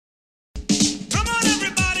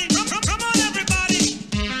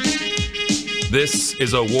This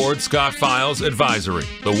is a Ward Scott Files advisory.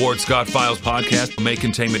 The Ward Scott Files podcast may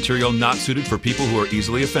contain material not suited for people who are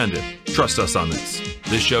easily offended. Trust us on this.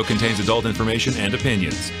 This show contains adult information and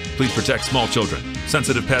opinions. Please protect small children,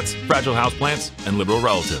 sensitive pets, fragile houseplants, and liberal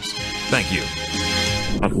relatives. Thank you.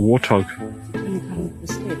 That warthog.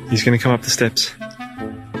 He's going to come up the steps.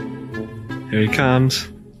 Here he comes.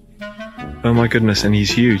 Oh my goodness, and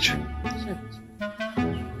he's huge.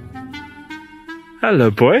 Hello,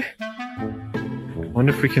 boy.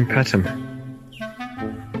 Wonder if we can pet him.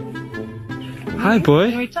 Hi,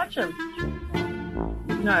 boy. Can we touch him?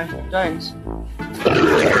 No, don't.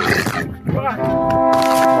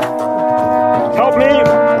 Help me!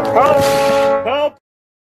 Help! Help!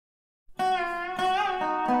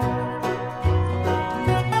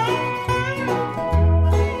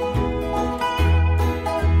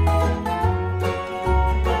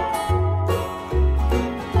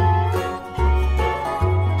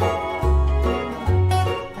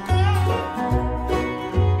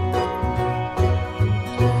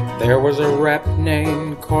 There was a rep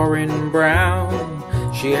named Corinne Brown.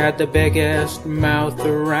 She had the biggest mouth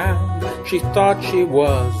around. She thought she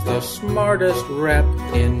was the smartest rep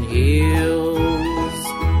in heels.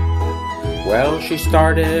 Well, she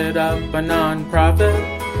started up a non-profit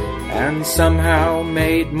and somehow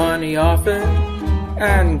made money off it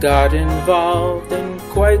and got involved in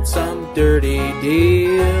quite some dirty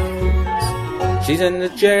deals. She's in the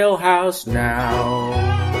jailhouse now.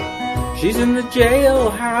 She's in the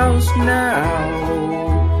jailhouse now.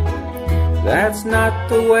 That's not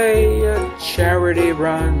the way a charity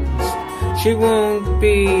runs. She won't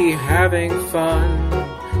be having fun.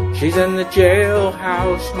 She's in the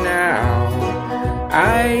jailhouse now.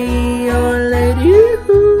 Aye-oh, lady,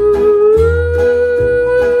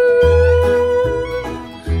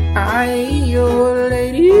 aye-oh,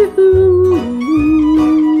 lady,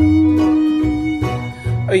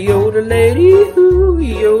 yo, the lady,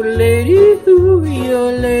 yo, the lady, yo,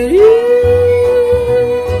 lady.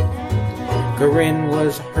 Corinne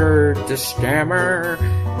was heard to stammer,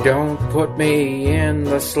 "Don't put me in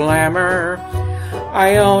the slammer.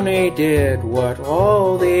 I only did what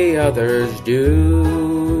all the others do.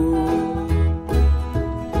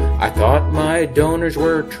 I thought my donors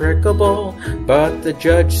were trickable, but the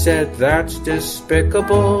judge said that's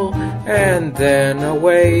despicable, and then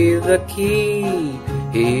away the key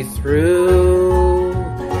he threw.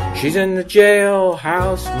 She's in the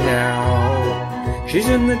jailhouse now. She's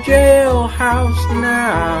in the jailhouse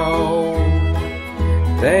now.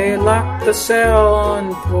 They locked the cell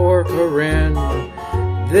on poor Corinne.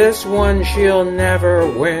 This one she'll never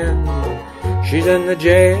win. She's in the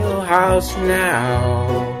jailhouse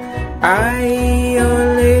now.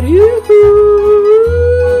 Aye-oh, lady,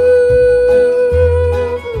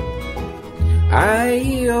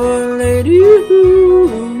 aye-oh, lady,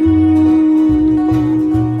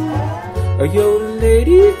 yo,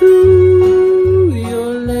 lady, yo,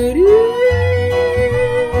 lady.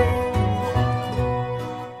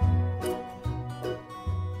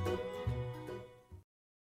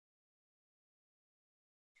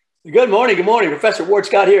 Good morning. Professor Ward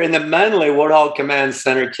Scott here in the Manly Warthog Command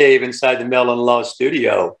Center cave inside the Mellon Law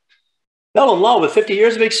Studio. Mellon Law, with 50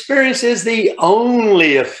 years of experience, is the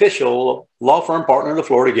only official law firm partner of the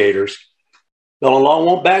Florida Gators. Mellon Law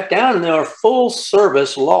won't back down, and they're a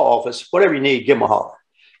full-service law office. Whatever you need, give them a holler.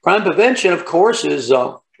 Crime prevention, of course, is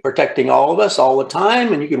protecting all of us all the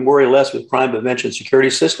time, and you can worry less with crime prevention security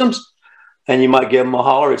systems. And you might give them a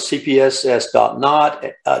holler at cpss.net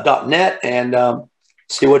and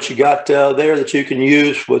see what you got there that you can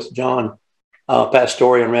use with John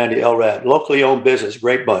Pastore and Randy Elrad. Locally owned business,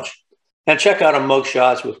 great bunch. And check out our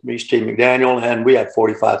mugshots with Reese T. McDaniel, and we have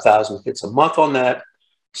 45,000 hits a month on that.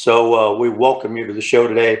 So we welcome you to the show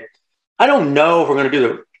today. I don't know if we're going to do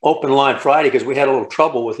the open line Friday because we had a little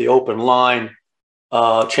trouble with the open line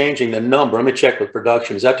changing the number. Let me check with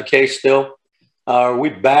production. Is that the case still? Are we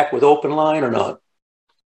back with open line or not?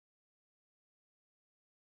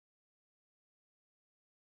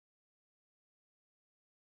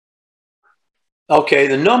 Okay,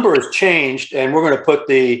 the number has changed, and we're going to put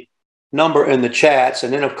the number in the chats.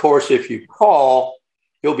 And then, of course, if you call,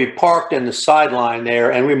 you'll be parked in the sideline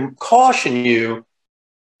there. And we caution you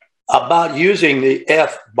about using the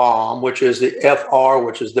F-bomb, which is the FR,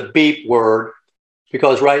 which is the beep word,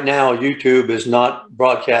 because right now YouTube is not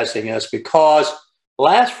broadcasting us because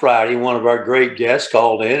last Friday, one of our great guests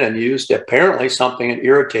called in and used apparently something that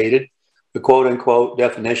irritated the quote-unquote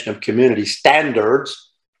definition of community standards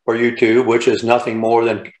for YouTube, which is nothing more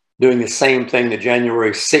than doing the same thing the January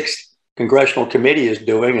 6th Congressional Committee is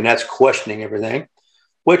doing, and that's questioning everything.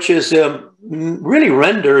 which is really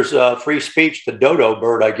renders free speech to dodo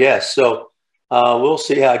bird, I guess. So we'll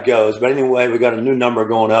see how it goes. But anyway, we got a new number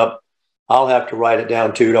going up. I'll have to write it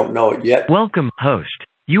down too. Don't know it yet. Welcome, host.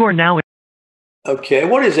 You are now. Okay,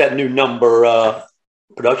 what is that new number,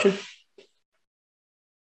 production?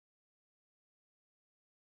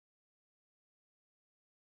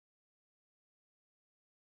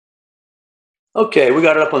 Okay, we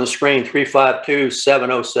got it up on the screen,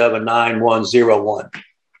 352-707-9101.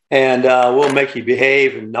 And we'll make you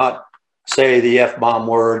behave and not say the F-bomb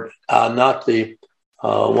word, not the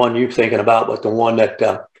one you're thinking about, but the one that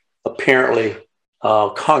apparently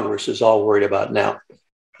Congress is all worried about now.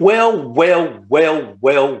 Well.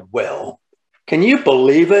 Can you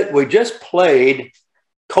believe it? We just played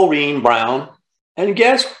Corrine Brown, and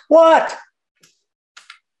guess what?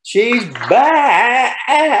 She's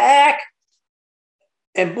back.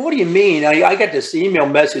 And what do you mean? I got this email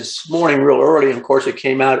message this morning real early, and of course it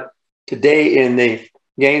came out today in the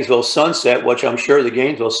Gainesville Sunset, which I'm sure the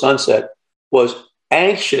Gainesville Sunset was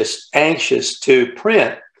anxious to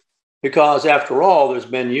print, because after all, there's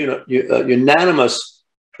been unanimous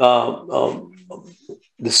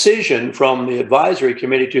decision from the advisory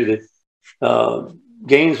committee to the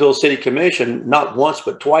Gainesville City Commission, not once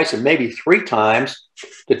but twice and maybe 3 times,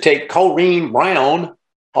 to take Corrine Brown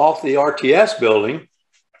off the RTS building.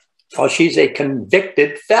 Oh, she's a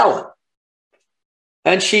convicted felon.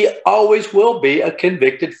 And she always will be a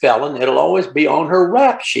convicted felon. It'll always be on her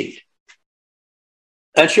rap sheet.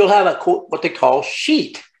 And she'll have what they call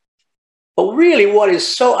sheet. But really, what is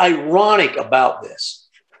so ironic about this,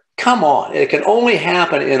 come on, it can only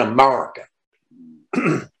happen in America.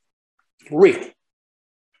 Really.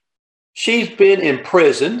 She's been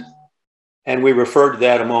imprisoned, and we referred to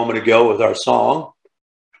that a moment ago with our song.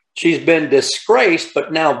 She's been disgraced,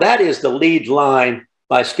 but now that is the lead line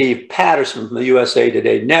by Steve Patterson from the USA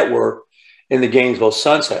Today Network in the Gainesville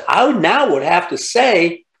Sunset. I now would have to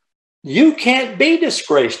say, you can't be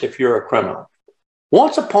disgraced if you're a criminal.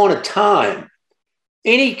 Once upon a time,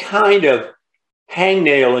 any kind of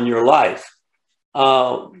hangnail in your life,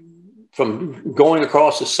 from going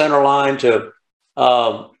across the center line to,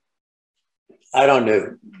 I don't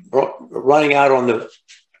know, running out on the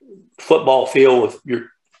football field with your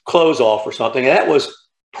clothes off or something, that was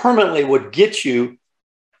permanently would get you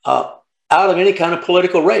out of any kind of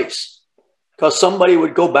political race, because somebody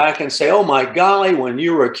would go back and say, oh my golly, when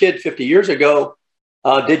you were a kid 50 years ago,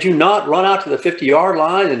 did you not run out to the 50-yard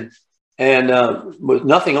line and with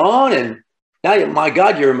nothing on? And now, my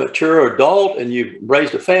God, you're a mature adult and you've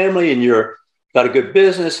raised a family and you're got a good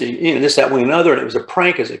business and this, that, and another. And it was a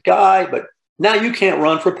prank as a guy, but now you can't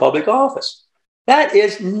run for public office. That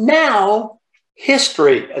is now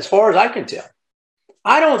history, as far as I can tell.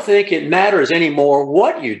 I don't think it matters anymore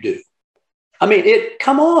what you do. I mean,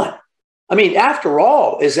 come on. I mean, after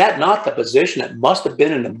all, is that not the position that must have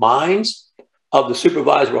been in the minds of the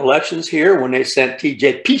supervisor of elections here when they sent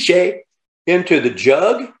TJ Piche into the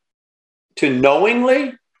jug to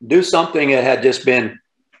knowingly do something that had just been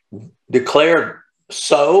declared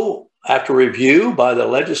so after review by the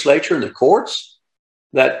legislature and the courts,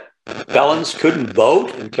 that felons couldn't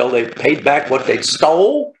vote until they paid back what they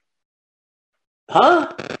stole?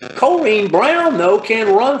 Huh? Corrine Brown, though,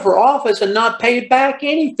 can run for office and not pay back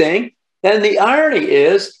anything. And the irony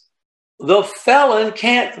is the felon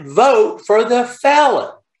can't vote for the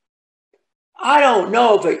felon. I don't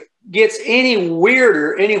know if it gets any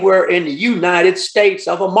weirder anywhere in the United States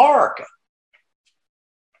of America.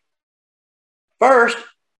 First,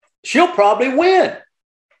 she'll probably win.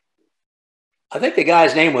 I think the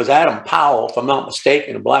guy's name was Adam Powell, if I'm not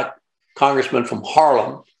mistaken, a black congressman from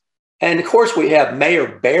Harlem. And of course, we have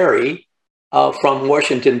Mayor Barry from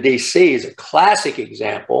Washington, D.C. is a classic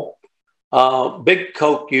example. Big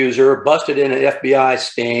coke user, busted in an FBI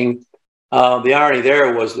sting. The irony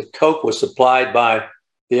there was the coke was supplied by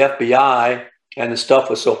the FBI, and the stuff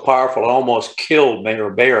was so powerful it almost killed Mayor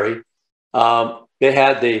Barry. They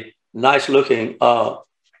had the nice-looking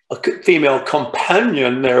female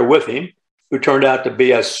companion there with him, who turned out to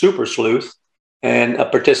be a super sleuth and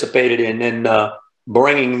participated in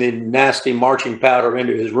bringing the nasty marching powder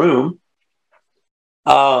into his room.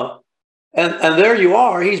 And there you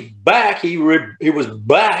are. He's back. He was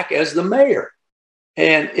back as the mayor,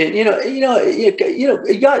 and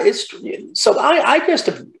so I just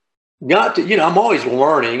have got to, I'm always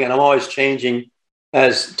learning and I'm always changing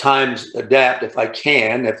as times adapt if I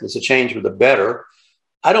can, if it's a change for the better.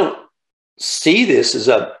 I don't see this as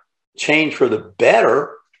a change for the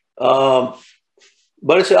better,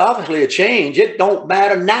 but it's obviously a change. It don't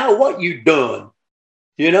matter now what you done,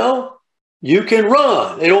 you can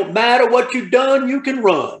run. It don't matter what you've done, you can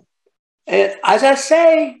run. And as I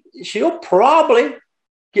say, she'll probably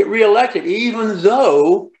get reelected, even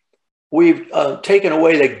though we've taken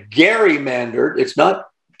away the gerrymandered. It's not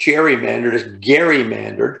gerrymandered, it's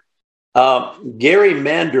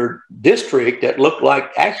gerrymandered district that looked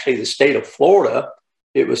like actually the state of Florida.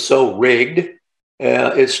 It was so rigged.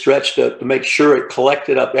 It stretched to make sure it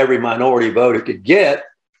collected up every minority vote it could get.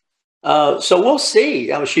 So we'll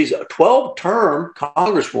see. I mean, she's a 12-term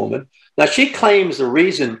congresswoman. Now, she claims the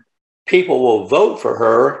reason people will vote for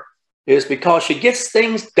her is because she gets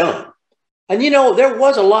things done. And, there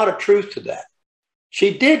was a lot of truth to that.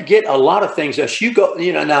 She did get a lot of things. As you go,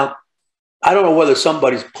 now, I don't know whether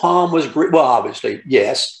somebody's palm was greased. Well, obviously,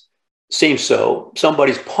 yes, seems so.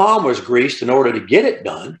 Somebody's palm was greased in order to get it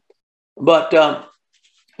done. But,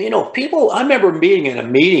 people, I remember being in a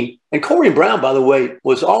meeting, and Corrine Brown, by the way,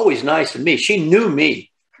 was always nice to me. She knew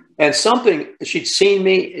me, and she'd seen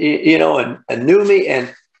me, and knew me.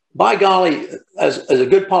 And by golly, as a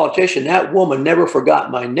good politician, that woman never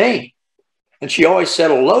forgot my name. And she always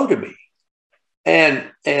said hello to me.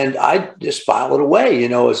 And I just filed it away,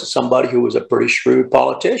 as somebody who was a pretty shrewd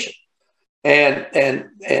politician. And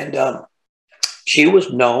she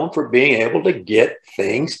was known for being able to get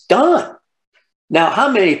things done. Now, how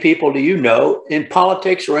many people do you know in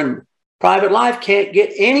politics or in private life can't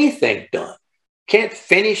get anything done, can't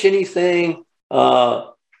finish anything,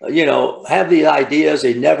 have the ideas,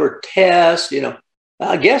 they never test,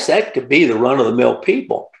 I guess that could be the run-of-the-mill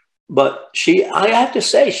people. But I have to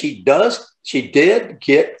say, she did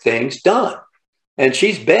get things done. And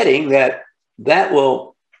she's betting that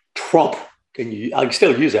will trump, I can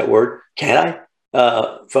still use that word, can't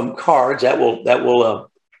I? From cards, that will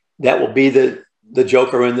be the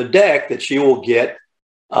joker in the deck, that she will get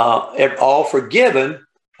all forgiven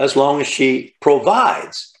as long as she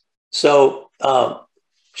provides. So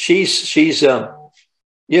she's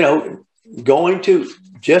going to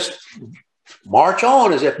just march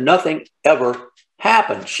on as if nothing ever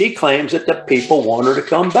happened. She claims that the people want her to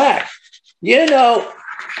come back.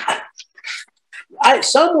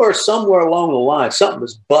 Somewhere along the line, something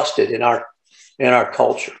was busted in our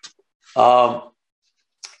culture.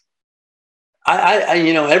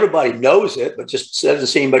 Everybody knows it, but just doesn't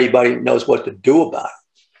seem anybody knows what to do about it.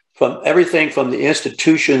 From everything from the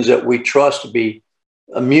institutions that we trust to be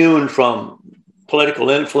immune from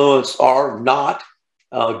political influence are not.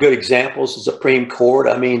 Good examples, the Supreme Court.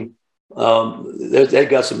 I mean, they've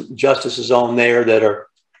got some justices on there that are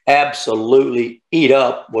absolutely eat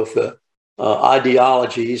up with the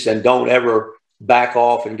ideologies and don't ever back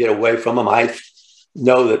off and get away from them. I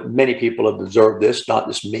know that many people have observed this, not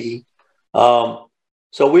just me. So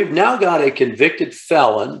we've now got a convicted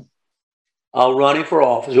felon running for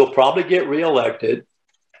office. He'll probably get reelected.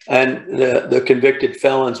 And the convicted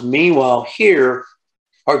felons, meanwhile, here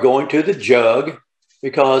are going to the jug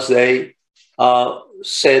because they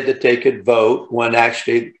said that they could vote when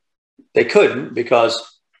actually they couldn't,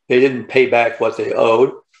 because they didn't pay back what they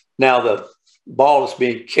owed. Now the ball is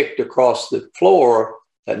being kicked across the floor,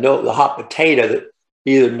 the hot potato that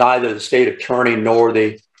neither the state attorney nor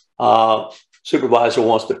the supervisor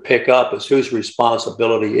wants to pick up is whose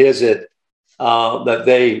responsibility is it that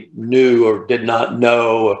they knew or did not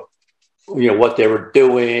know, what they were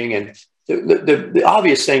doing. And the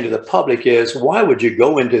obvious thing to the public is, why would you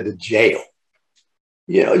go into the jail?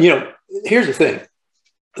 Here's the thing.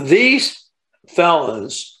 These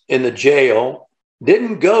felons in the jail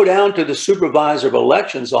didn't go down to the supervisor of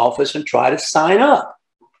elections office and try to sign up.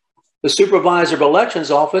 The supervisor of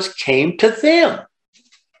elections office came to them.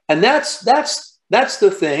 And that's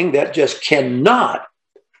the thing that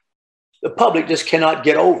the public just cannot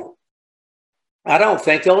get over. I don't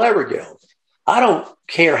think they'll ever get over. I don't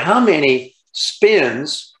care how many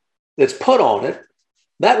spins that's put on it.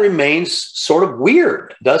 That remains sort of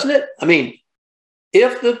weird, doesn't it? I mean,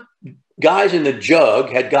 if the guys in the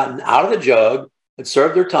jug had gotten out of the jug and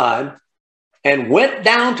served their time and went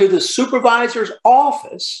down to the supervisor's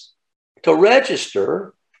office to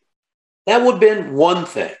register, that would have been one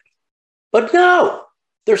thing. But no,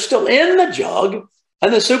 they're still in the jug,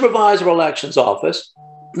 and the supervisor of elections office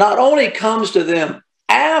not only comes to them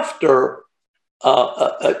after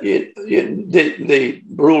the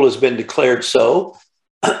rule has been declared so,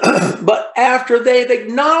 but after they've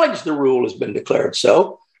acknowledged the rule has been declared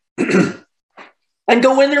so, and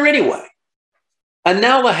go in there anyway. And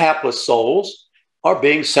now the hapless souls are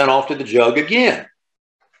being sent off to the jug again.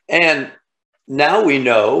 And now we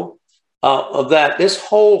know that this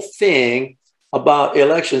whole thing about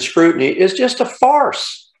election scrutiny is just a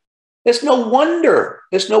farce. It's no wonder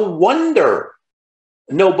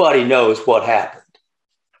nobody knows what happened.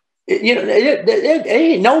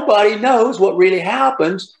 Nobody knows what really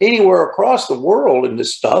happens anywhere across the world in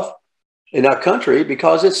this stuff in our country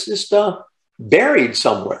because it's just buried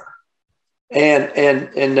somewhere,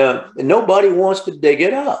 and nobody wants to dig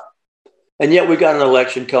it up. And yet we got an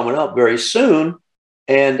election coming up very soon,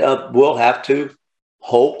 and we'll have to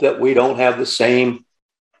hope that we don't have the same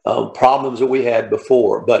problems that we had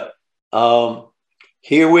before. But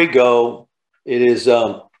here we go. It is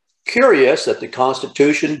curious that the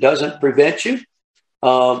Constitution doesn't prevent you.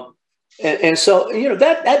 And so,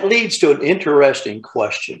 that leads to an interesting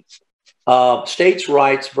question. States'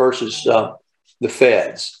 rights versus the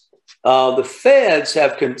feds. The feds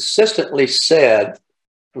have consistently said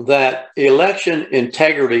that election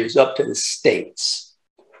integrity is up to the states.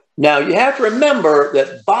 Now, you have to remember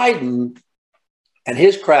that Biden and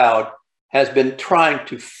his crowd has been trying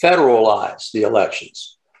to federalize the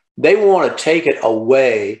elections. They want to take it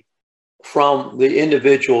away from the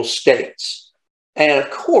individual states. And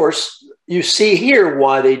of course, you see here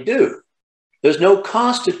why they do. There's no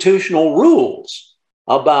constitutional rules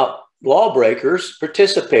about lawbreakers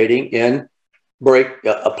participating in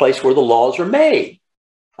a place where the laws are made.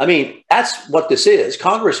 I mean, that's what this is.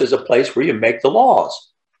 Congress is a place where you make the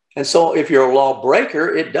laws. And so if you're a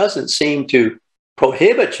lawbreaker, it doesn't seem to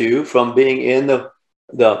prohibit you from being in the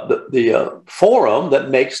forum that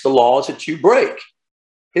makes the laws that you break.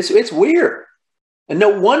 It's weird. And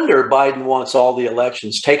no wonder Biden wants all the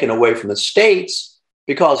elections taken away from the states,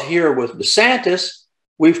 because here with DeSantis,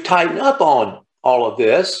 we've tightened up on all of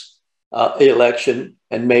this election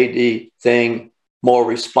and made the thing more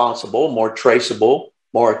responsible, more traceable,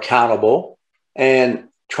 more accountable, and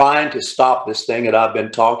trying to stop this thing that I've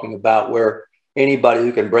been talking about, where anybody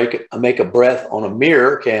who can make a breath on a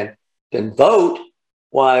mirror can vote.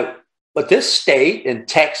 Why? But this state and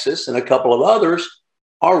Texas and a couple of others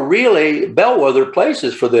are really bellwether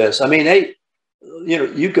places for this. I mean,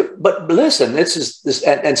 but listen,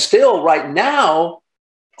 and still right now,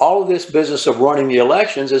 all of this business of running the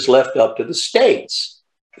elections is left up to the states.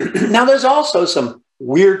 Now, there's also some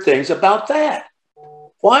weird things about that.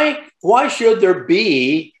 Why should there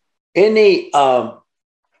be any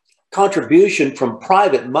contribution from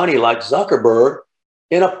private money like Zuckerberg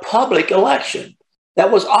in a public election?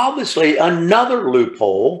 That was obviously another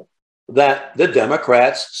loophole that the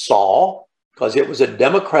Democrats saw, because it was a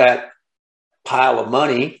Democrat pile of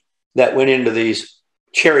money that went into these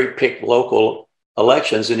cherry-picked local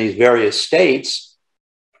elections in these various states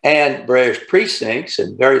and various precincts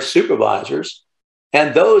and various supervisors.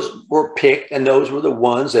 And those were picked, and those were the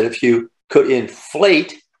ones that if you could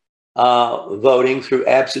inflate voting through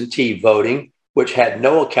absentee voting, which had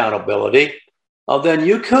no accountability, then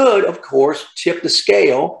you could, of course, tip the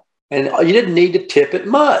scale, and you didn't need to tip it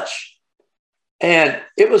much. And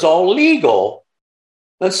it was all legal.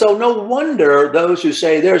 And so no wonder those who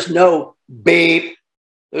say there's no beep,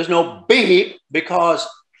 because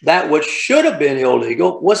that which should have been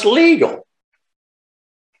illegal was legal.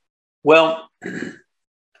 Well,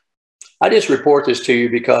 I just report this to you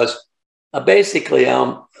because basically,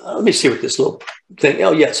 let me see what this little thing,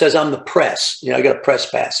 oh yeah, it says I'm the press. I got a press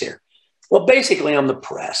pass here. Well, basically I'm the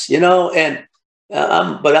press, and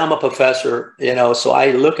but I'm a professor, so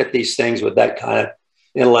I look at these things with that kind of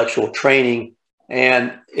intellectual training.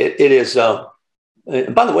 And it is, by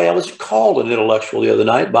the way, I was called an intellectual the other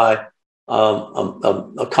night by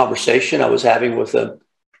a conversation I was having with a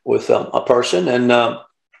person, and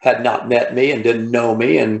had not met me and didn't know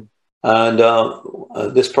me. And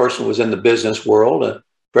this person was in the business world, a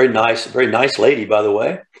very nice lady, by the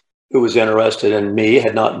way, who was interested in me,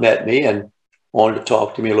 had not met me, and wanted to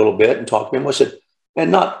talk to me a little bit and talk to me. And I said,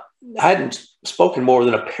 I hadn't spoken more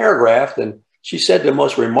than a paragraph. And she said the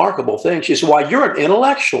most remarkable thing. She said, "Why, you're an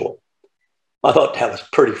intellectual." I thought that was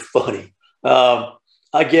pretty funny.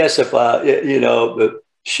 I guess if the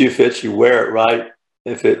shoe fits, you wear it, right?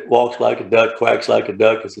 If it walks like a duck, quacks like a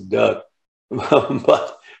duck, it's a duck.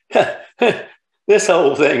 But this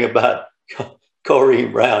whole thing about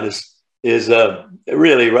Corrine Brown is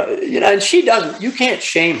really, and she doesn't. You can't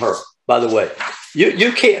shame her. By the way,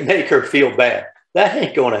 you can't make her feel bad. That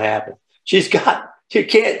ain't going to happen. She just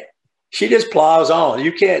plows on.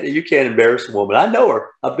 You can't embarrass a woman. I know her.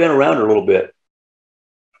 I've been around her a little bit.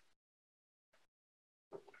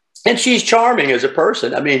 And she's charming as a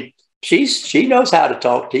person. I mean, she knows how to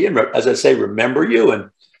talk to you. And as I say, remember you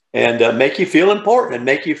and make you feel important, and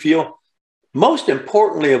make you feel, most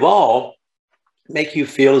importantly of all, make you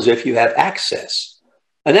feel as if you have access.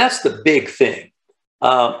 And that's the big thing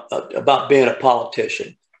about being a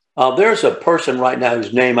politician. There's a person right now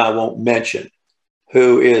whose name I won't mention,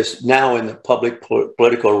 who is now in the public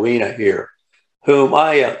political arena here, whom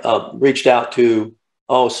I reached out to,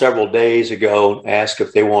 several days ago, asked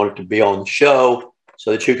if they wanted to be on the show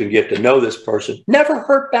so that you can get to know this person. Never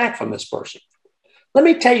heard back from this person. Let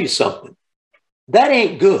me tell you something. That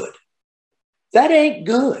ain't good. That ain't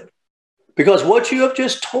good. Because what you have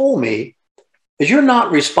just told me is you're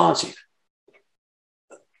not responsive.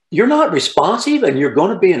 You're not responsive, and you're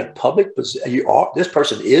going to be in a public position. This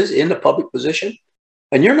person is in the public position,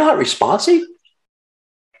 and you're not responsive.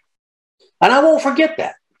 And I won't forget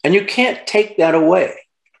that. And you can't take that away.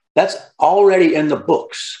 That's already in the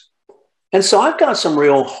books. And so I've got some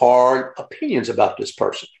real hard opinions about this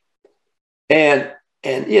person. And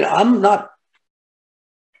I'm not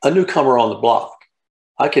a newcomer on the block.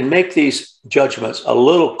 I can make these judgments a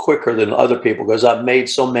little quicker than other people because I've made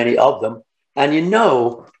so many of them. And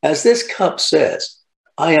as this cup says,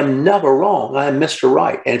 I am never wrong. I am Mr.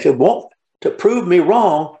 Right. And if you want to prove me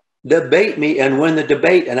wrong, debate me and win the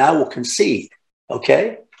debate, and I will concede.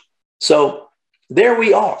 Okay? So there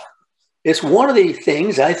we are. It's one of the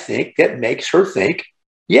things I think that makes her think,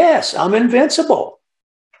 yes, I'm invincible.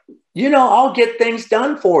 I'll get things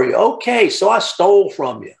done for you. Okay, so I stole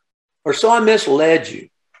from you, or so I misled you,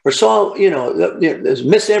 or so, there's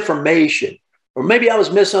misinformation, or maybe I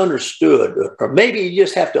was misunderstood, or maybe you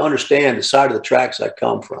just have to understand the side of the tracks I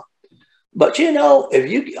come from. But,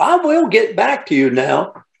 I will get back to you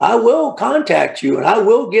now. I will contact you, and I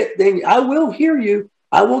will get things. I will hear you.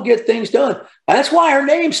 I will get things done. And that's why her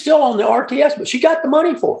name's still on the RTS, but she got the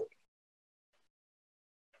money for it.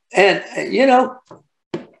 And,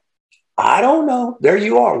 I don't know. There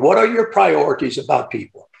you are. What are your priorities about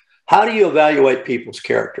people? How do you evaluate people's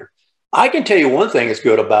character? I can tell you one thing that's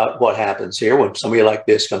good about what happens here when somebody like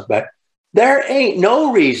this comes back. There ain't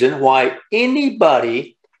no reason why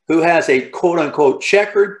anybody who has a quote unquote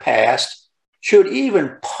checkered past should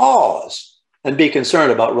even pause and be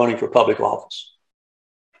concerned about running for public office.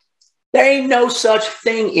 There ain't no such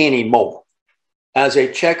thing anymore as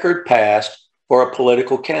a checkered past for a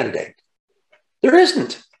political candidate. There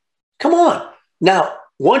isn't. Come on. Now,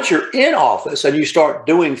 once you're in office and you start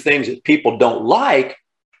doing things that people don't like,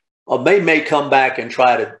 they may come back and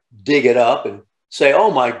try to dig it up and say,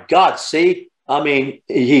 oh my God, see,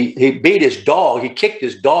 he beat his dog. He kicked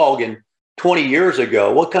his dog 20 years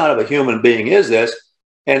ago. What kind of a human being is this?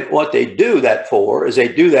 And what they do that for is they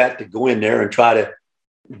do that to go in there and try to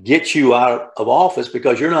get you out of office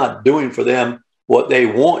because you're not doing for them what they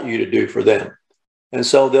want you to do for them. And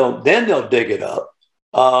so they'll dig it up.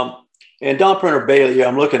 And Don Printer Bailey,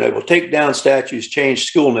 I'm looking at, will take down statues, change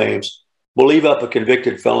school names, will leave up a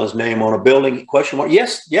convicted felon's name on a building? Question mark.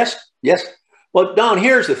 Yes. Well, Don,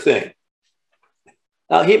 here's the thing.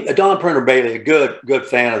 Don Printer Bailey, a good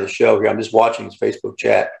fan of the show here. I'm just watching his Facebook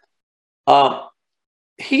chat.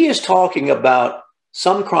 He is talking about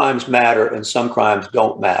some crimes matter and some crimes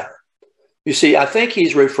don't matter. You see, I think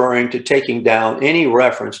he's referring to taking down any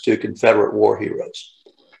reference to Confederate war heroes.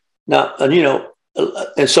 Now,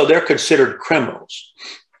 and so they're considered criminals.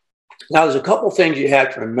 Now, there's a couple things you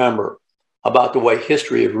have to remember about the way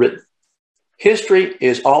history is written. History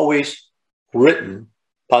is always written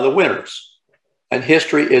by the winners, and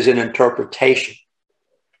history is an interpretation.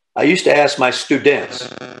 I used to ask my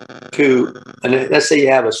students and let's say you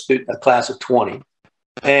have a class of 20,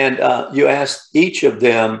 and you ask each of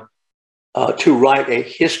them to write a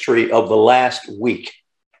history of the last week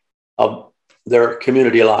of their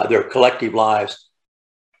community life, their collective lives.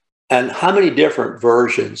 And how many different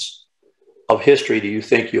versions of history do you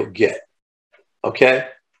think you'll get? Okay.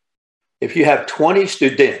 If you have 20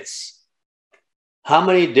 students, how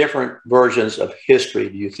many different versions of history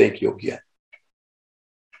do you think you'll get?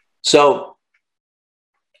 So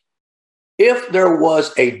if there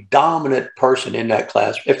was a dominant person in that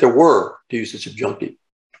class, if there were, to use the subjunctive,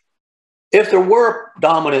 if there were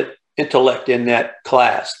dominant intellect in that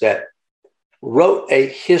class that wrote a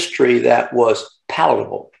history that was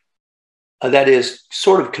palatable, that is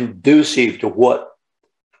sort of conducive to what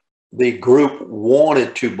the group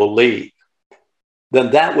wanted to believe,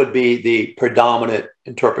 then that would be the predominant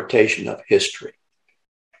interpretation of history.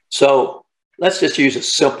 So let's just use a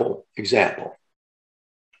simple example.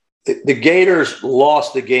 The Gators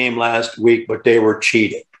lost the game last week, but they were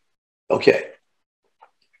cheated. Okay.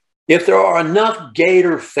 If there are enough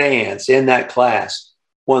Gator fans in that class,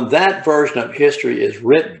 when that version of history is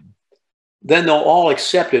written, then they'll all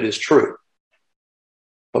accept it as true.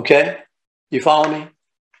 Okay? You follow me?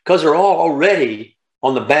 Because they're all already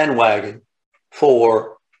on the bandwagon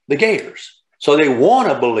for the Gators. So they want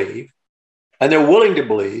to believe, and they're willing to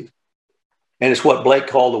believe, and it's what Blake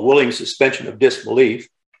called the willing suspension of disbelief,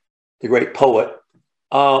 the great poet.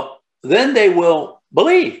 then they will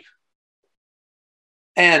believe.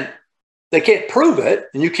 And they can't prove it,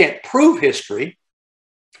 and you can't prove history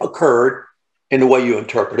occurred in the way you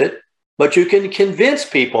interpret it, but you can convince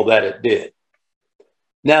people that it did.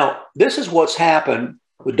 Now, this is what's happened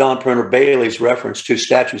with Don Printer Bailey's reference to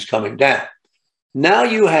statues coming down. Now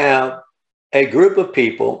you have a group of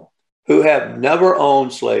people who have never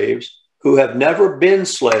owned slaves, who have never been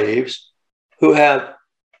slaves, who have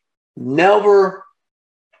never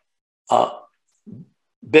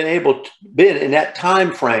been in that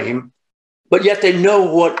time frame, but yet they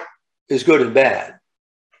know what is good and bad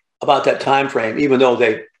about that time frame, even though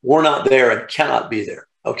they were not there and cannot be there.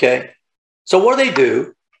 Okay, so what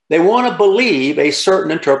do? They want to believe a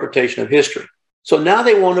certain interpretation of history. So now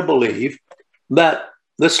they want to believe that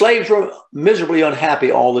the slaves were miserably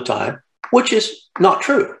unhappy all the time, which is not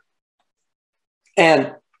true.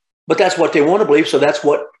 But that's what they want to believe. So that's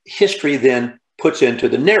what history then puts into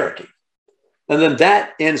the narrative. And then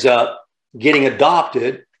that ends up getting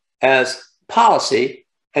adopted as policy,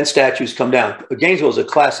 and statues come down. Gainesville is a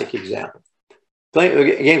classic example.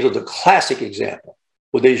 Gainesville is a classic example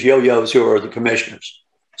with these yo-yos who are the commissioners.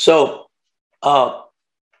 So the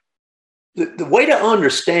way to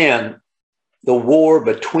understand the war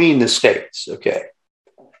between the states, okay,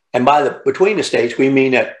 and by between the states, we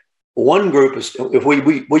mean that one group is, if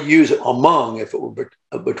we use among, if it were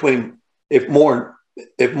between, if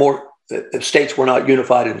states were not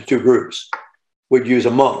unified into two groups, we'd use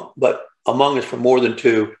among, but among is for more than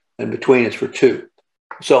two, and between is for two.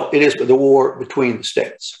 So it is the war between the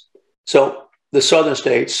states. So the southern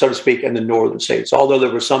states, so to speak, and the northern states, although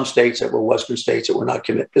there were some states that were western states that were not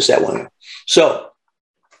committed, just that one. So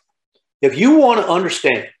if you want to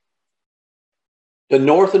understand the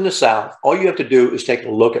North and the South, all you have to do is take a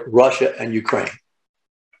look at Russia and Ukraine.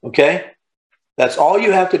 Okay? That's all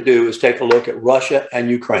you have to do is take a look at Russia and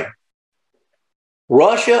Ukraine.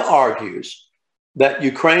 Russia argues that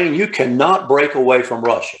Ukraine, you cannot break away from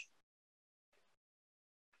Russia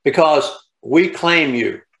because we claim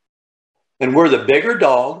you. And we're the bigger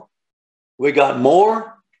dog. We got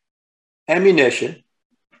more ammunition.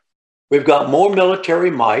 We've got more military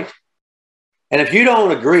might. And if you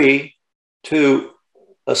don't agree to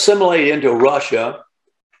assimilate into Russia,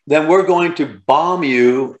 then we're going to bomb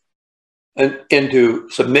you into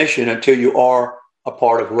submission until you are a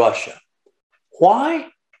part of Russia. Why?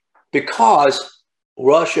 Because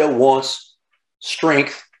Russia wants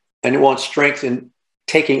strength, and it wants strength in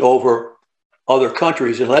taking over other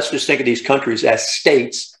countries. And let's just think of these countries as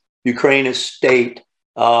states. Ukraine is state,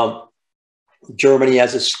 Germany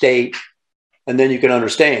as a state, and then you can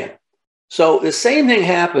understand. So the same thing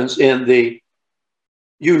happens in the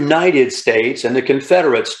United States and the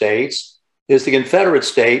Confederate States. Is the Confederate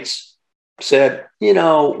States said, you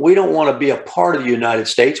know, we don't want to be a part of the United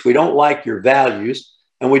States. We don't like your values,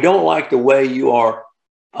 and we don't like the way you are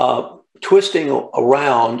twisting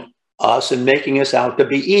around us and making us out to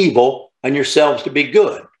be evil and yourselves to be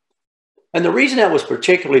good. And the reason that was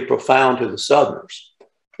particularly profound to the Southerners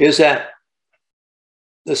is that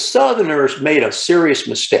the Southerners made a serious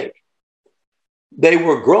mistake. They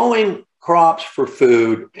were growing crops for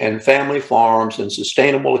food and family farms and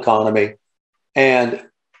sustainable economy, and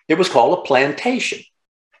it was called a plantation.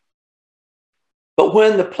 But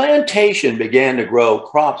when the plantation began to grow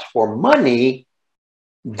crops for money,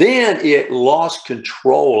 then it lost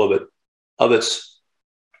control of its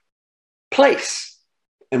place.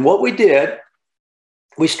 And what we did,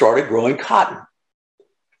 we started growing cotton.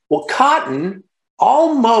 Well, cotton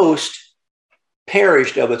almost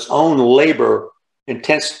perished of its own labor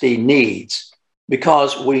intensity needs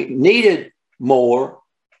because we needed more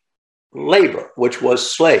labor, which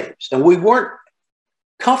was slaves. And we weren't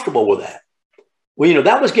comfortable with that. Well, you know,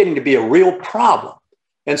 that was getting to be a real problem.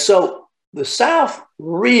 And so the South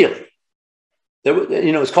really,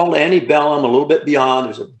 it's called antebellum, a little bit beyond.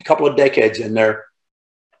 There's a couple of decades in there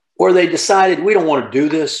where they decided we don't want to do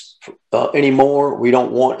this anymore. We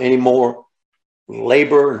don't want any more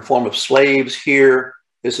labor in the form of slaves here.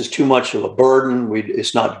 This is too much of a burden.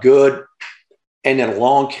 It's not good. And then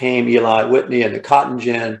along came Eli Whitney and the cotton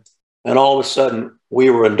gin. And all of a sudden, we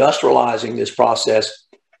were industrializing this process.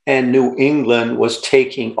 And New England was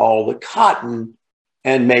taking all the cotton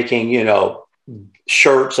and making,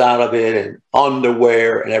 shirts out of it and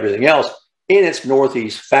underwear and everything else in its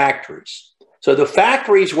Northeast factories. So the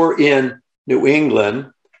factories were in New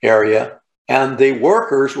England area and the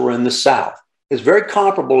workers were in the South. It's very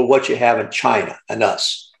comparable to what you have in China and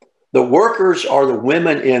us. The workers are the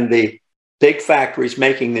women in the big factories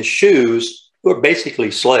making the shoes, who are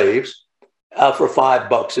basically slaves, for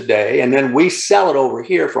 $5 a day. And then we sell it over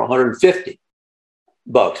here for $150.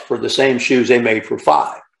 bucks for the same shoes they made for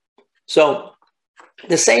 5. So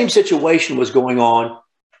the same situation was going on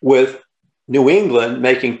with New England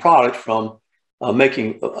making products from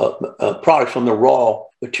products from the raw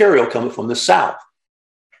material coming from the South.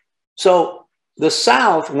 So the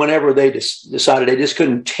South, whenever they decided they just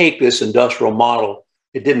couldn't take this industrial model,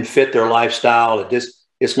 it didn't fit their lifestyle.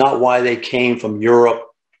 It's not why they came from Europe.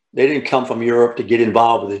 They didn't come from Europe to get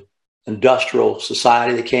involved with the industrial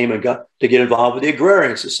society. They came and got to get involved with the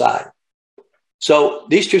agrarian society. So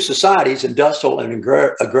these two societies, industrial and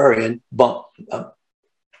agrarian,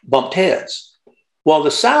 bumped heads. Well,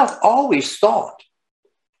 the South always thought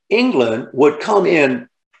England would come in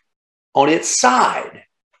on its side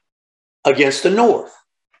against the North.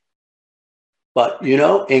 But, you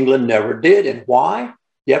know, England never did. And why?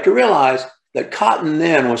 You have to realize that cotton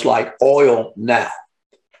then was like oil now.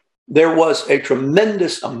 There was a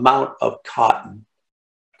tremendous amount of cotton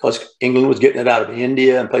because England was getting it out of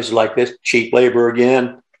India and places like this, cheap labor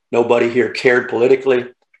again. Nobody here cared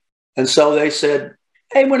politically. And so they said,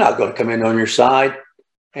 hey, we're not going to come in on your side.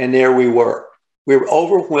 And there we were. We were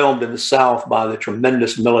overwhelmed in the South by the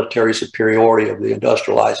tremendous military superiority of the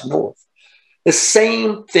industrialized North. The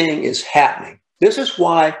same thing is happening. This is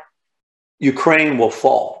why Ukraine will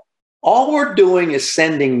fall. All we're doing is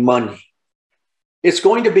sending money. It's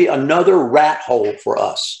going to be another rat hole for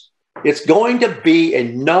us. It's going to be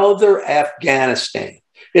another Afghanistan.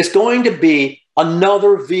 It's going to be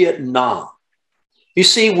another Vietnam. You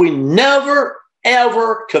see, we never,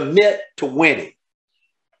 ever commit to winning.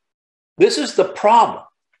 This is the problem.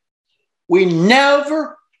 We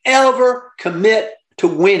never, ever commit to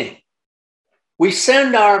winning. We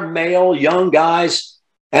send our male young guys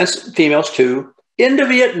and females too into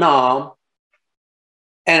Vietnam,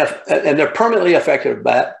 and they're permanently affected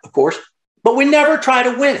by that, of course, but we never try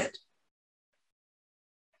to win it.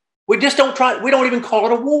 We just don't try. We don't even call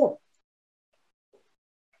it a war.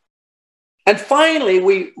 And finally,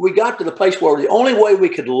 we got to the place where the only way we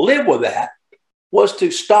could live with that was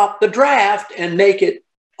to stop the draft and make it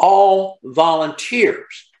all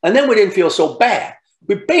volunteers. And then we didn't feel so bad.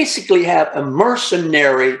 We basically have a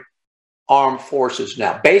mercenary armed forces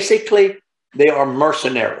now. Basically, they are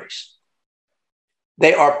mercenaries.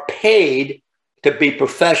 They are paid to be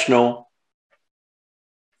professional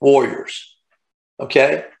warriors.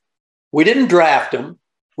 Okay? We didn't draft them.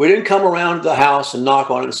 We didn't come around to the house and knock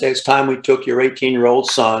on it and say, it's time we took your 18-year-old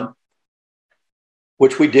son,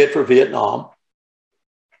 which we did for Vietnam.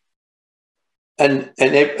 And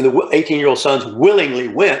the 18-year-old sons willingly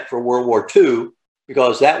went for World War II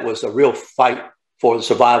because that was a real fight for the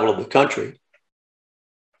survival of the country.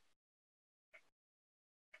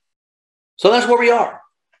 So that's where we are.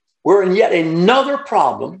 We're in yet another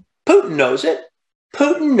problem. Putin knows it.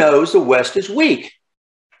 Putin knows the West is weak.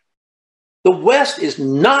 The West is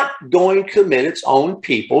not going to commit its own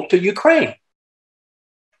people to Ukraine.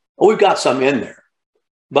 We've got some in there,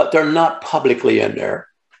 but they're not publicly in there.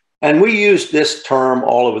 And we use this term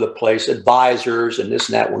all over the place, advisors and this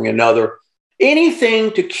and that, one another.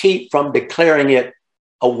 Anything to keep from declaring it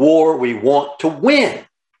a war we want to win.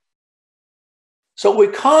 So we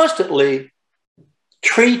constantly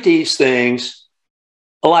treat these things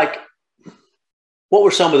like, what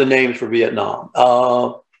were some of the names for Vietnam?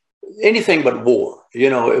 Anything but war.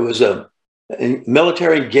 You know, it was a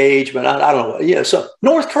military engagement. I don't know. Yeah, so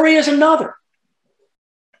North Korea is another.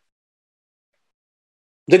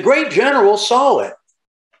 The great generals saw it.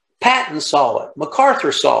 Patton saw it.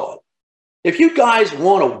 MacArthur saw it. If you guys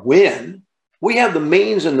want to win, we have the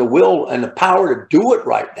means and the will and the power to do it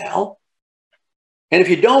right now. And if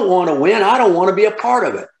you don't want to win, I don't want to be a part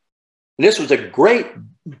of it. And this was a great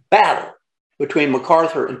battle between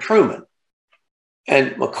MacArthur and Truman.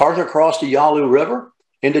 And MacArthur crossed the Yalu River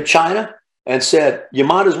into China and said, you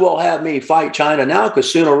might as well have me fight China now because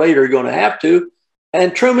sooner or later you're going to have to.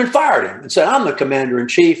 And Truman fired him and said, I'm the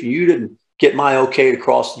commander-in-chief, and you didn't get my okay to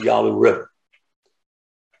cross the Yalu River.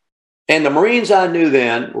 And the Marines I knew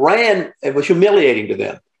then ran. It was humiliating to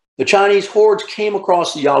them. The Chinese hordes came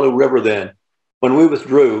across the Yalu River then when we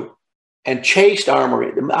withdrew and chased our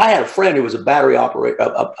Marines. I had a friend who was a battery operator,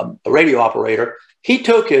 a radio operator. He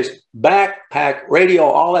took his backpack, radio,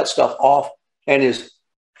 all that stuff off, and his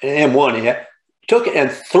M1 he had, took it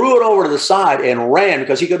and threw it over to the side and ran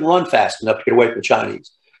because he couldn't run fast enough to get away from the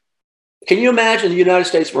Chinese. Can you imagine the United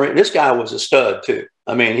States Marine? This guy was a stud too.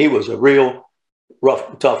 I mean, he was a real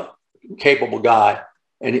rough, tough, capable guy.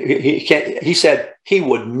 And he said he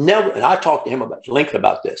would never, and I talked to him at length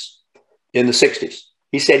about this in the 60s.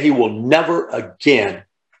 He said he will never again,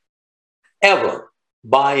 ever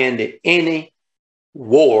buy into any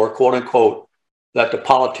war, quote unquote, that the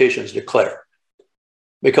politicians declare.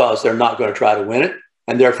 because they're not going to try to win it.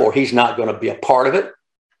 And therefore, he's not going to be a part of it.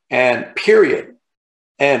 And period.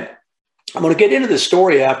 And I'm going to get into the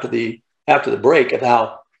story after the break of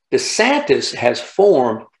how DeSantis has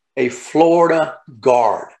formed a Florida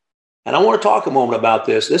Guard. And I want to talk a moment about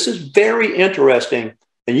this. This is very interesting,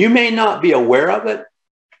 and you may not be aware of it,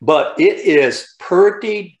 but it is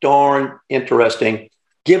pretty darn interesting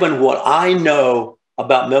given what I know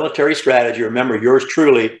about military strategy. Remember, yours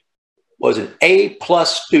truly was an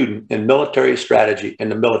A-plus student in military strategy in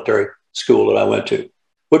the military school that I went to.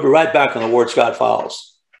 We'll be right back on the Ward Scott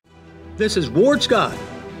Files. This is Ward Scott,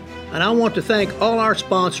 and I want to thank all our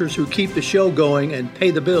sponsors who keep the show going and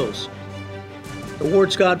pay the bills. The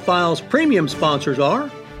Ward Scott Files premium sponsors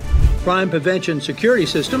are Crime Prevention Security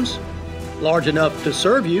Systems, large enough to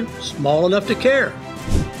serve you, small enough to care.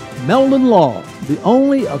 Meldon Law, the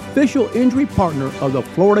only official injury partner of the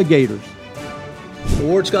Florida Gators. The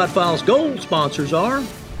Ward Scott Files gold sponsors are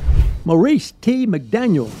Maurice T.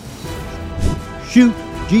 McDaniel, Shoot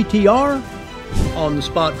GTR, On the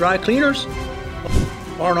Spot Dry Cleaners,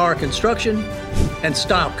 R&R Construction, and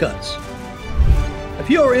Style Cuts. If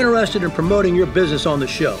you are interested in promoting your business on the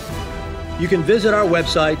show, you can visit our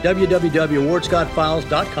website,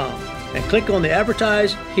 www.wardscottfiles.com, and click on the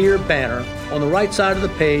Advertise Here banner on the right side of the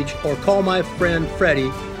page, or call my friend Freddie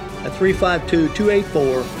at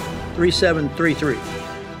 352-284-3733.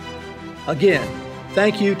 Again,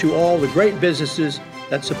 thank you to all the great businesses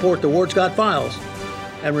that support the Ward Scott Files.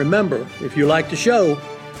 And remember, if you like the show,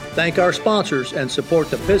 thank our sponsors and support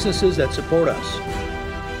the businesses that support us.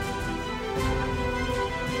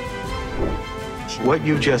 What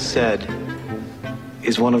you just said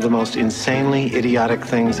is one of the most insanely idiotic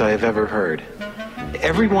things I have ever heard.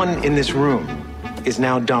 Everyone in this room is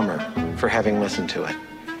now dumber for having listened to it.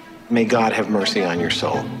 May God have mercy on your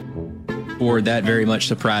soul. Or that very much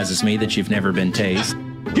surprises me that you've never been tased.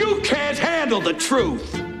 You can't handle the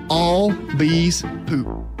truth. All bees poop.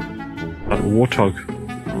 Warthog.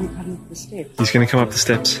 He's going to come up the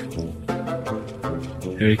steps.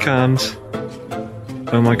 Here he comes.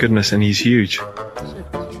 Oh my goodness, and he's huge.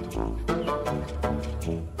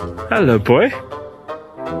 Hello, boy.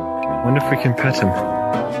 Wonder if we can pet him.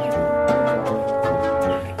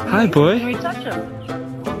 Hi, boy. Can we touch him?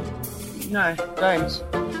 No, don't.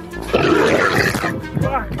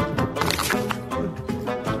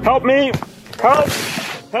 Help me! Help!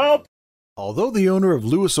 Help! Although the owner of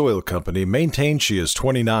Lewis Oil Company maintains she is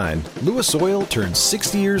 29, Lewis Oil turns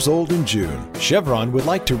 60 years old in June. Chevron would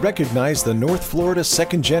like to recognize the North Florida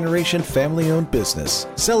second-generation family-owned business,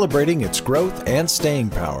 celebrating its growth and staying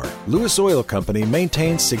power. Lewis Oil Company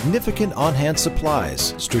maintains significant on-hand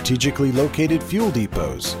supplies, strategically located fuel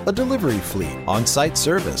depots, a delivery fleet, on-site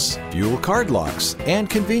service, fuel card locks, and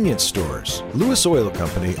convenience stores. Lewis Oil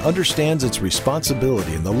Company understands its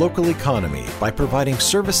responsibility in the local economy by providing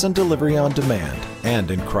service and delivery on demand and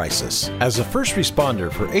in crisis. As a first responder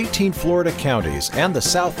for 18 Florida counties and the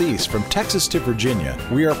Southeast from Texas to Virginia,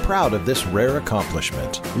 we are proud of this rare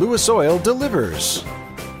accomplishment. Lewis Oil delivers.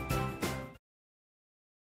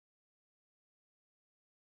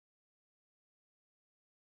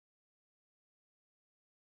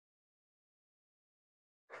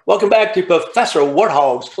 Welcome back to Professor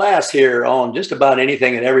Warthog's class here on just about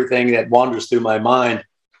anything and everything that wanders through my mind.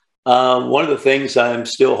 One of the things I'm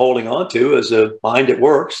still holding on to is a mind that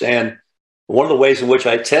works. And one of the ways in which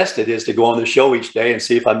I test it is to go on the show each day and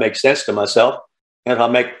see if I make sense to myself. And if I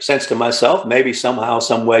make sense to myself, maybe somehow,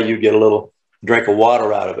 some way you get a little drink of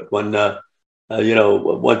water out of it. When,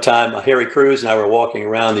 one time Harry Cruz and I were walking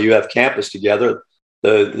around the UF campus together,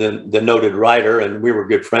 the noted writer, and we were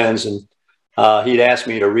good friends. And he'd asked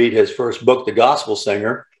me to read his first book, The Gospel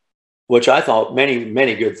Singer, which I thought many,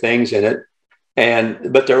 many good things in it.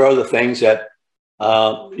 But there are other things that,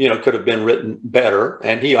 could have been written better.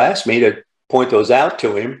 And he asked me to point those out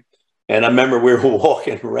to him. And I remember we were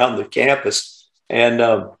walking around the campus and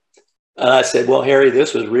I said, well, Harry,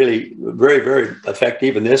 this was really very, very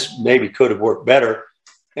effective. And this maybe could have worked better.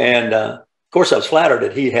 And of course, I was flattered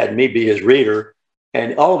that he had me be his reader.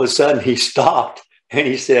 And all of a sudden he stopped and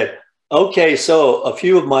he said, okay, so a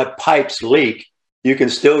few of my pipes leak. You can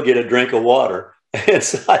still get a drink of water. And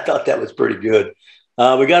so I thought that was pretty good.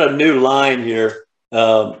 We got a new line here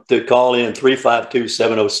to call in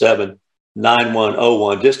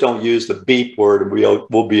 352-707-9101. Just don't use the beep word and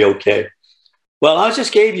we'll be okay. Well, I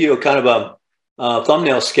just gave you a kind of a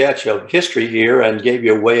thumbnail sketch of history here and gave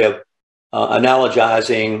you a way of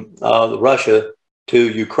analogizing Russia to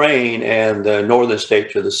Ukraine and the northern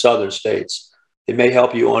states to the southern states. It may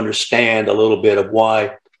help you understand a little bit of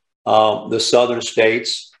why the southern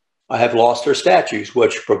states have lost their statues,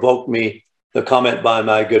 which provoked me the comment by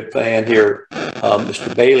my good fan here,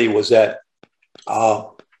 Mr. Bailey, was that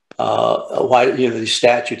why, these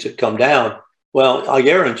statutes that come down. Well, I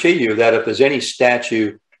guarantee you that if there's any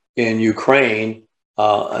statue in Ukraine,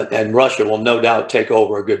 and Russia will no doubt take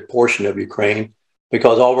over a good portion of Ukraine,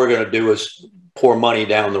 because all we're going to do is pour money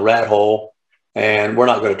down the rat hole, and we're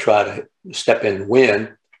not going to try to step in and win.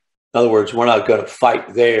 In other words, we're not going to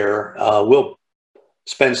fight there. We'll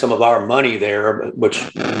spend some of our money there,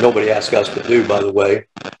 which nobody asked us to do, by the way.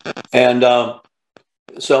 And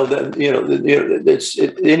so then,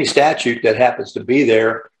 any statute that happens to be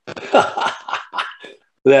there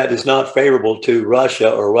that is not favorable to Russia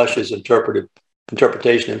or Russia's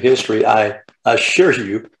interpretation of history, I assure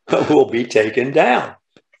you, will be taken down.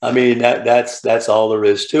 I mean, that's all there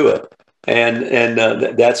is to it. And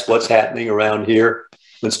that's what's happening around here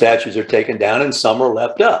when statues are taken down and some are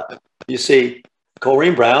left up. You see,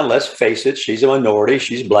 Corrine Brown, let's face it, she's a minority.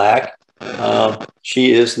 She's black.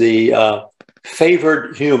 She is the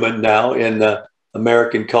favored human now in the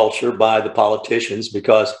American culture by the politicians,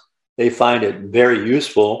 because they find it very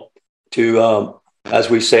useful to, as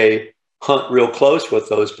we say, hunt real close with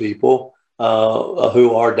those people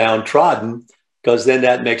who are downtrodden, because then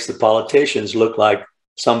that makes the politicians look like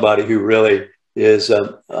somebody who really is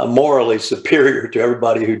morally superior to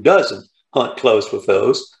everybody who doesn't hunt close with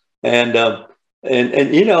those. And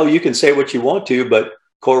you can say what you want to, but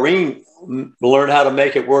Corrine learned how to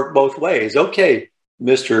make it work both ways. Okay,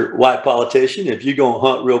 Mr. White politician, if you're going to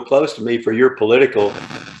hunt real close to me for your political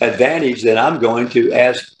advantage, then I'm going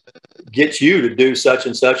to get you to do such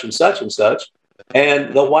and such and such and such.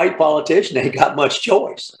 And the white politician ain't got much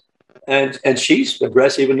choice. And she's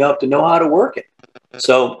aggressive enough to know how to work it.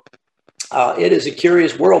 So it is a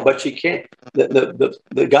curious world, but you can't,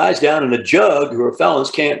 the guys down in the jug who are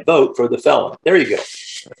felons can't vote for the felon. There you go.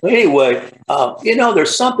 Anyway,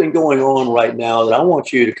 there's something going on right now that I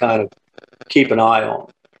want you to kind of keep an eye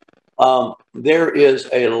on. There is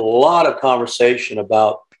a lot of conversation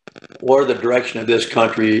about where the direction of this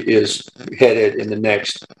country is headed in the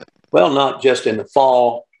next, well, not just in the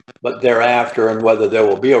fall, but thereafter, and whether there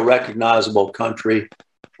will be a recognizable country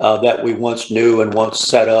that we once knew and once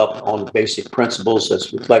set up on the basic principles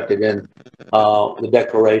that's reflected in the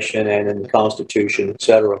Declaration and in the Constitution, et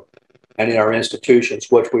cetera, and in our institutions,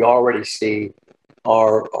 which we already see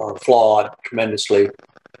are flawed tremendously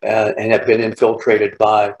and have been infiltrated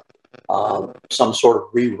by some sort of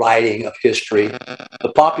rewriting of history.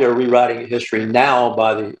 The popular rewriting of history now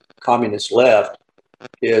by the communist left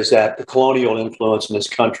is that the colonial influence in this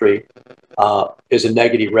country is a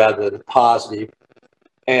negative rather than a positive.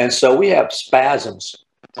 And so we have spasms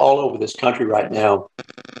all over this country right now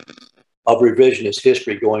of revisionist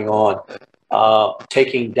history going on,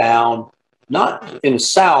 taking down, not in the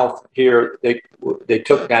South here, they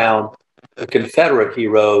took down the Confederate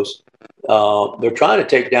heroes. They're trying to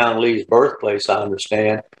take down Lee's birthplace, I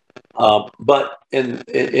understand. But in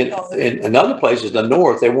other places, the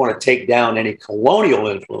North, they want to take down any colonial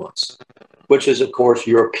influence, which is, of course,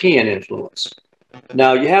 European influence.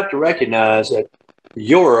 Now, you have to recognize that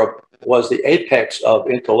Europe was the apex of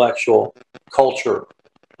intellectual culture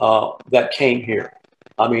that came here.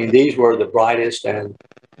 I mean, these were the brightest and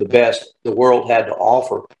the best the world had to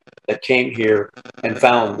offer that came here and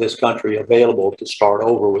found this country available to start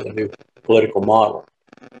over with a new political model.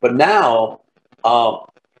 But now,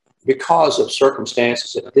 because of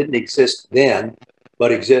circumstances that didn't exist then,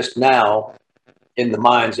 but exist now in the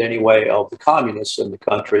minds anyway of the communists in the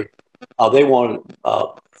country, they want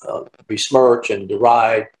to besmirch and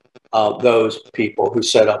deride those people who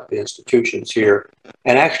set up the institutions here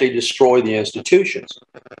and actually destroy the institutions.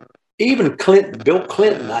 Even Bill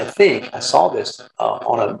Clinton, I think, I saw this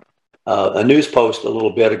on a news post a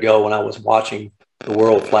little bit ago when I was watching the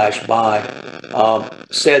world flash by,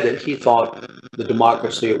 said that he thought the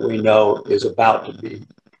democracy that we know is about to be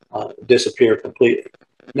disappear completely.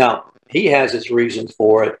 Now, he has his reasons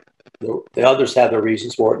for it. The others have their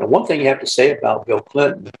reasons for it. And one thing you have to say about Bill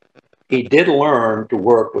Clinton, he did learn to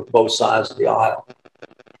work with both sides of the aisle.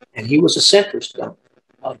 And he was a centrist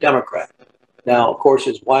Democrat. Now, of course,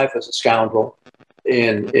 his wife is a scoundrel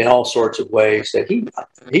in all sorts of ways that he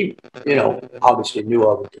obviously knew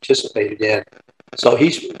of and participated in. So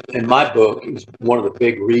he's, in my book, he's one of the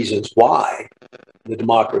big reasons why the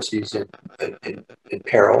democracy is in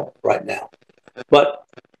peril right now. But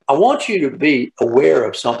I want you to be aware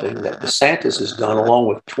of something that DeSantis has done along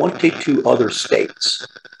with 22 other states.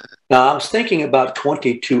 Now, I was thinking about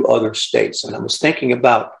 22 other states, and I was thinking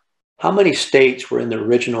about how many states were in the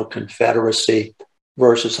original Confederacy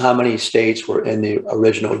versus how many states were in the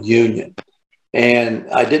original Union. And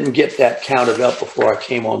I didn't get that counted up before I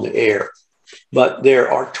came on the air. but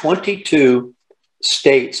there are 22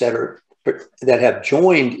 states that have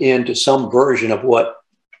joined into some version of what,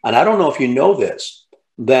 and I don't know if you know this,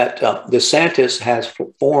 that DeSantis has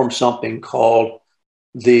formed something called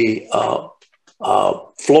the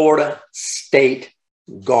Florida State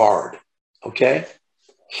Guard. Okay?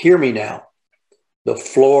 Hear me now. The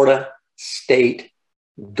Florida State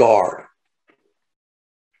Guard.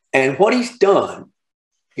 And what he's done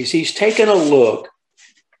is he's taken a look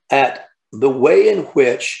at the way in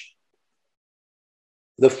which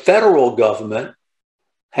the federal government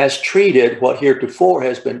has treated what heretofore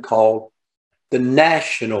has been called the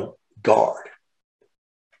National Guard.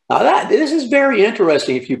 Now, this is very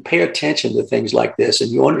interesting if you pay attention to things like this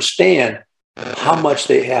and you understand how much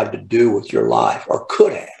they have to do with your life, or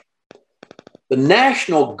could have. The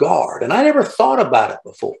National Guard, and I never thought about it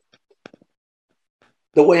before,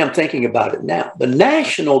 the way I'm thinking about it now. The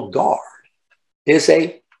National Guard is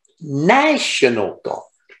a National Guard.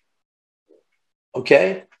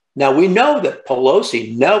 Okay? Now, we know that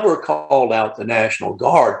Pelosi never called out the National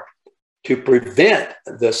Guard to prevent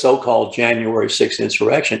the so-called January 6th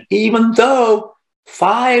insurrection, even though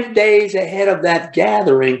 5 days ahead of that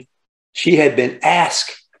gathering, she had been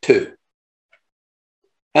asked to.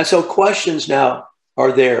 And so questions now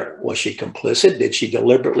are there. Was she complicit? Did she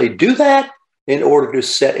deliberately do that in order to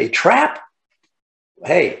set a trap?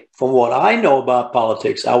 Hey, from what I know about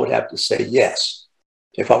politics, I would have to say yes.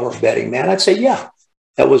 If I were a betting man, I'd say, yeah,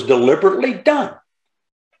 that was deliberately done.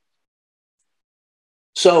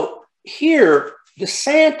 So here,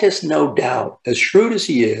 DeSantis, no doubt, as shrewd as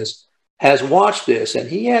he is, has watched this, and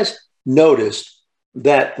he has noticed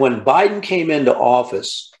that when Biden came into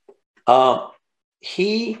office,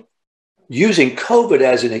 he, using COVID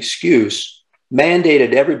as an excuse,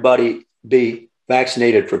 mandated everybody be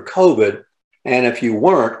vaccinated for COVID. And if you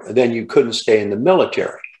weren't, then you couldn't stay in the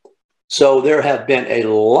military. So there have been a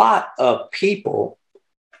lot of people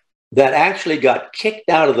that actually got kicked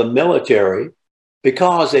out of the military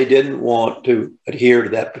because they didn't want to adhere to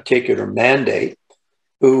that particular mandate,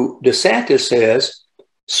 who DeSantis says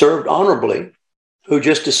served honorably, who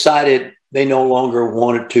just decided they no longer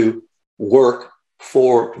wanted to work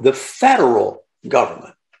for the federal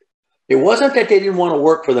government. It wasn't that they didn't want to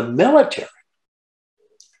work for the military.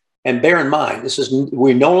 And bear in mind,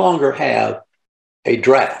 we no longer have a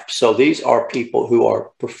draft. So these are people who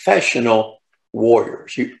are professional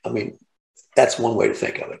warriors. That's one way to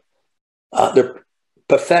think of it. They're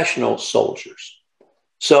professional soldiers.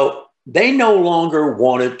 So they no longer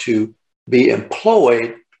wanted to be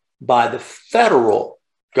employed by the federal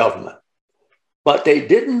government, but they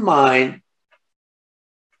didn't mind,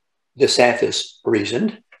 DeSantis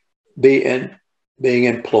reasoned, being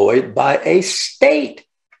employed by a state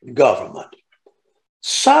government.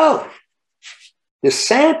 So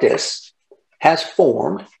DeSantis has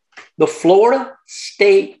formed the Florida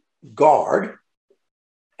State Guard,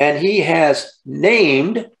 and he has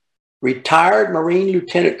named retired Marine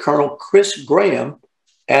Lieutenant Colonel Chris Graham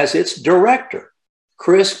as its director.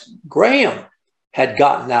 Chris Graham had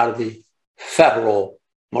gotten out of the federal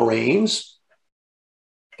Marines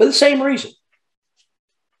for the same reason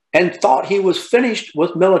and thought he was finished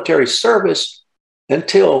with military service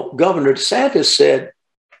until Governor DeSantis said,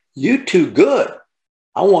 "You too good.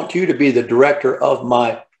 I want you to be the director of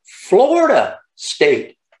my Florida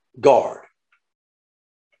State Guard."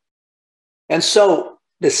 And so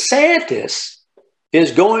DeSantis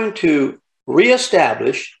is going to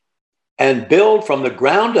reestablish and build from the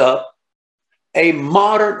ground up a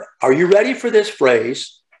modern, are you ready for this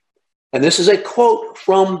phrase? And this is a quote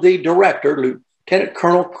from the director, Lieutenant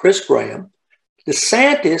Colonel Chris Graham.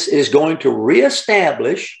 DeSantis is going to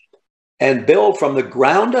reestablish and build from the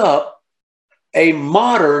ground up a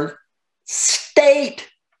modern state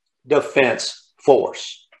defense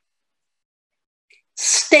force.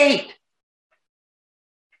 State.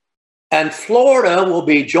 And Florida will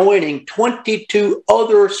be joining 22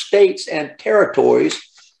 other states and territories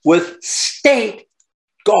with state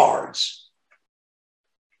guards.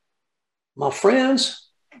 My friends,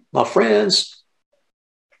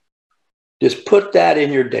 just put that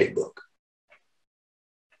in your daybook.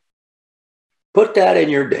 Put that in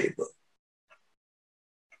your daybook.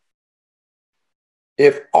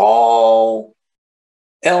 If all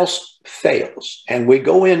else fails and we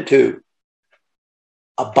go into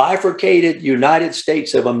a bifurcated United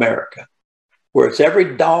States of America, where it's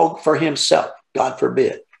every dog for himself, God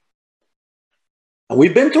forbid. And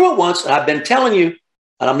we've been through it once, and I've been telling you,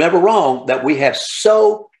 and I'm never wrong, that we have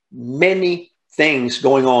so many things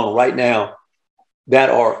going on right now that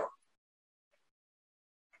are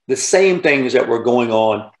the same things that were going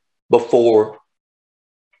on before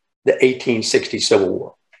the 1860 Civil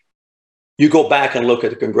War. You go back and look at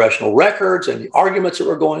the congressional records and the arguments that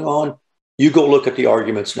were going on. You go look at the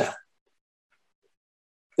arguments now.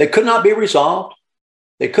 They could not be resolved.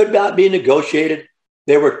 They could not be negotiated.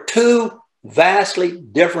 There were two vastly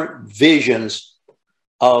different visions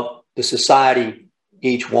of the society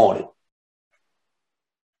each wanted.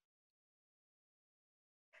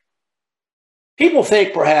 People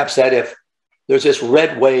think perhaps that if there's this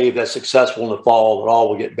red wave that's successful in the fall, that all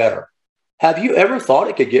will get better. Have you ever thought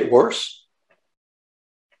it could get worse?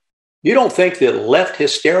 You don't think the left,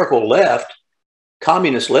 hysterical left,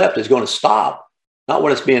 communist left is going to stop, not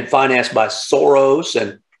when it's being financed by Soros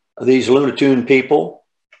and these Lunatune people.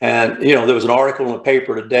 And, you know, there was an article in the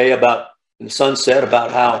paper today about, in the Sunset,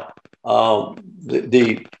 about how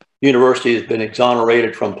the university has been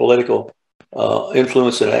exonerated from political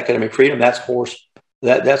influence and academic freedom. That's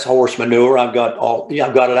horse manure. I've got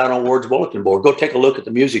it out on Word's bulletin board. Go take a look at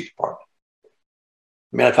the music department.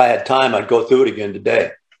 I mean, if I had time, I'd go through it again today.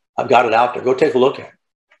 I've got it out there. Go take a look at it.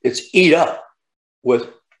 It's eat up with,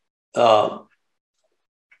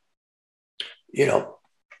 you know,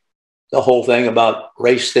 the whole thing about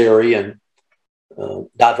race theory and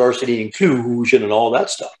diversity, inclusion, and all that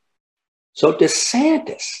stuff. So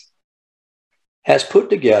DeSantis has put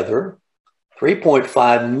together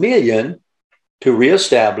 $3.5 million to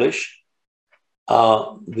reestablish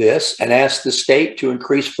this and ask the state to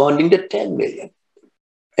increase funding to $10 million.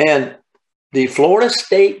 And the Florida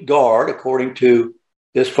State Guard, according to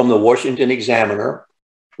this from the Washington Examiner,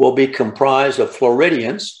 will be comprised of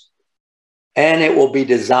Floridians, and it will be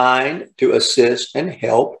designed to assist and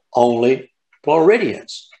help only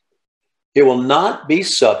Floridians. It will not be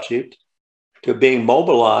subject to being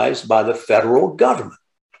mobilized by the federal government.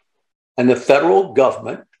 And the federal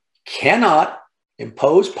government cannot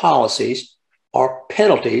impose policies or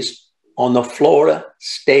penalties on the Florida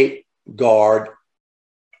State Guard,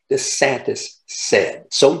 DeSantis said.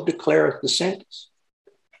 So declareth DeSantis.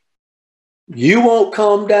 You won't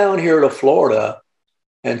come down here to Florida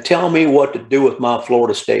and tell me what to do with my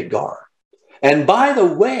Florida State Guard. And by the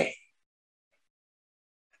way,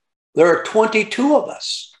 there are 22 of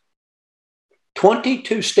us,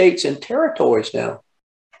 22 states and territories now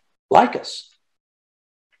like us.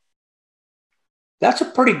 That's a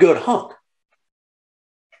pretty good hunk.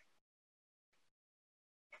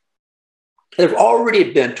 There have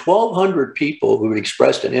already been 1,200 people who have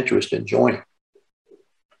expressed an interest in joining.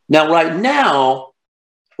 Now, right now,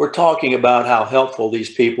 we're talking about how helpful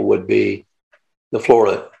these people would be, the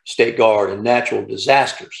Florida State Guard, in natural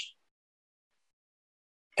disasters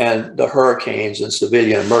and the hurricanes and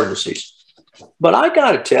civilian emergencies. But I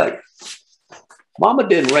got to tell you, Mama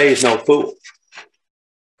didn't raise no fool.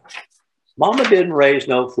 Mama didn't raise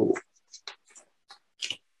no fool.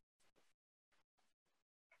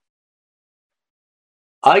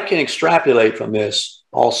 I can extrapolate from this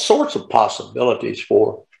all sorts of possibilities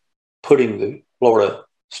for putting the Florida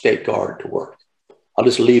State Guard to work. I'll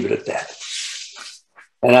just leave it at that.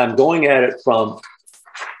 And I'm going at it from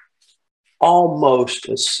almost,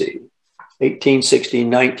 let's see, 1860,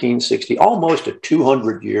 1960, almost a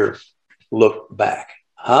 200-year look back.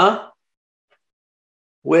 Huh?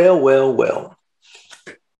 Well, well, well.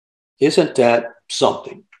 Isn't that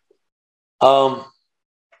something?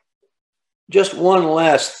 Just one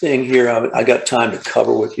last thing here I got time to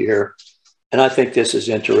cover with you here, and I think this is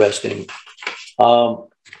interesting. And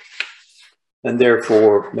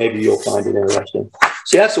therefore, maybe you'll find it interesting.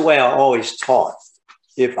 See, that's the way I always taught.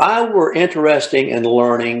 If I were interested in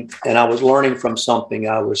learning and I was learning from something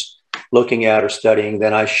I was looking at or studying,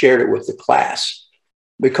 then I shared it with the class.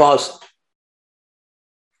 Because,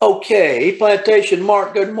 okay, Plantation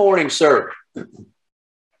Mark, good morning, sir. Hey,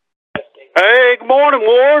 good morning,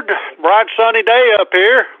 Ward. Bright sunny day up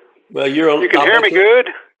here. Well, you can hear me good?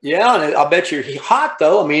 Yeah, and I bet you're hot,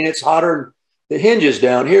 though. I mean, it's hotter than the hinges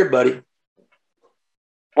down here, buddy.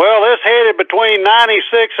 Well, it's headed between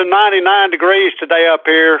 96 and 99 degrees today up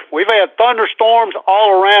here. We've had thunderstorms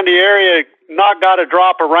all around the area, not got a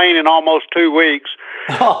drop of rain in almost 2 weeks.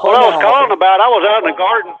 What I was calling about, I was out in the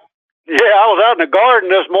garden. Yeah, I was out in the garden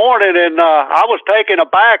this morning, and I was taken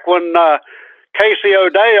aback when Casey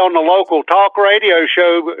O'Day on the local talk radio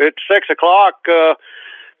show at 6 o'clock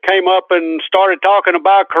came up and started talking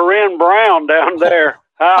about Corinne Brown down there.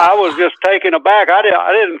 I was just taken aback. I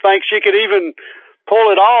didn't think she could even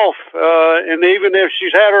pull it off, and even if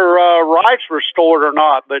she's had her rights restored or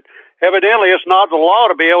not. But evidently it's not the law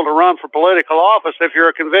to be able to run for political office if you're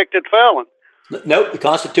a convicted felon. Nope, the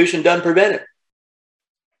Constitution doesn't prevent it.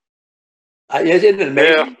 Isn't it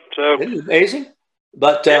amazing? Yeah, so, isn't it amazing?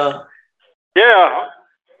 But yeah,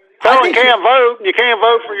 felon can't vote. You can't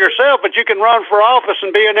vote for yourself, but you can run for office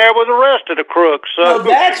and be in there with the rest of the crooks. So no,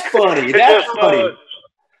 that's funny. That's funny.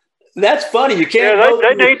 That's funny. You can't. Yeah,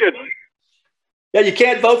 they need to. Yeah, you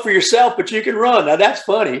can't vote for yourself, but you can run. Now that's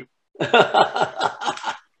funny. Yeah,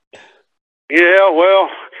 well,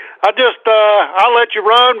 I'll let you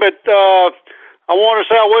run, but I want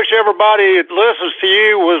to say I wish everybody that listens to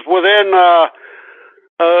you was within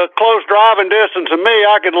close driving distance of me.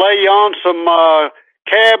 I could lay you on some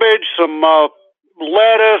cabbage, some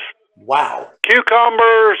lettuce,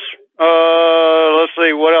 cucumbers. Let's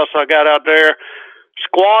see what else I got out there.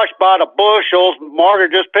 Squash by the bushels.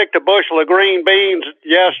 Margaret just picked a bushel of green beans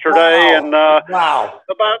yesterday, and about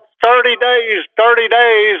 30 days.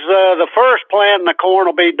 The first planting of corn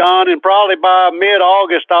will be done, and probably by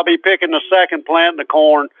mid-August I'll be picking the second planting of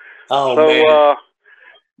corn. Oh, so, man.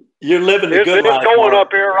 You're living the good life. It's going Mark.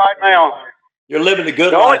 up here right now. You're living the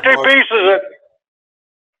good the life. The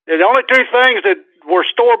only two things that were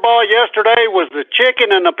store-bought yesterday was the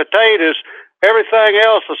chicken and the potatoes. Everything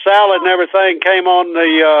else, the salad and everything, came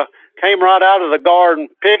right out of the garden.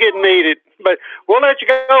 Pick it and eat it. But we'll let you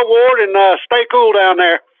go, Ward, and stay cool down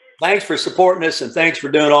there. Thanks for supporting us, and thanks for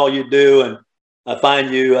doing all you do. And I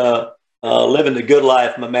find you living the good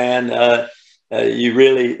life, my man. You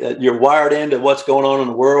really, you're wired into what's going on in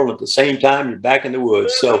the world. And at the same time, you're back in the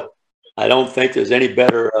woods. So I don't think there's any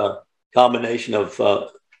better combination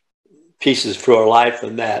of pieces for our life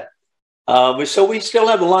than that. So we still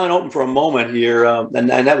have the line open for a moment here. And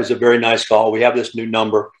that was a very nice call. We have this new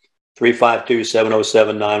number,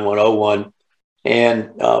 352-707-9101.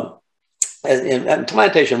 And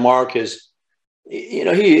Plantation Mark is, you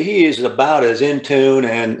know, he is about as in tune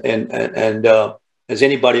and as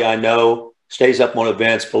anybody I know. Stays up on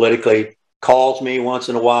events politically, calls me once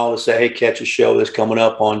in a while to say, hey, catch a show that's coming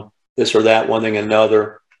up on this or that, one thing or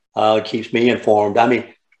another. Keeps me informed. I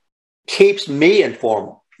mean, keeps me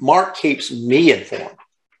informed. Mark keeps me informed.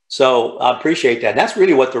 So I appreciate that. And that's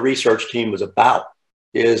really what the research team was about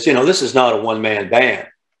is, you know, this is not a one-man band.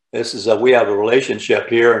 This is we have a relationship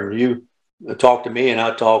here, and you talk to me and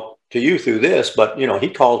I talk to you through this, but, you know, he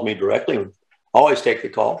calls me directly and always take the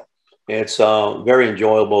call. It's very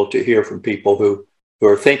enjoyable to hear from people who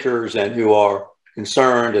are thinkers and who are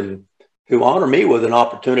concerned and who honor me with an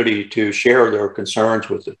opportunity to share their concerns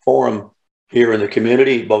with the forum here in the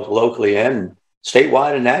community, both locally and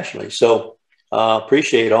statewide and nationally. So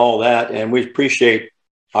appreciate all that. And we appreciate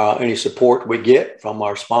any support we get from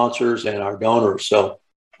our sponsors and our donors. So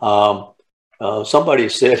somebody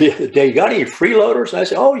said the other day, you got any freeloaders? And I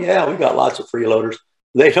said, oh, yeah, we got lots of freeloaders.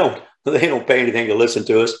 They don't pay anything to listen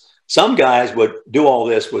to us. Some guys would do all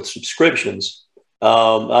this with subscriptions.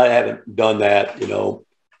 I haven't done that,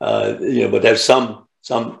 but there's some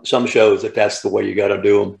shows that's the way you got to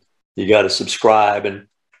do them. You got to subscribe, and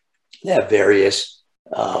they have various,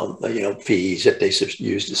 fees that they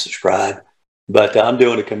use to subscribe. But I'm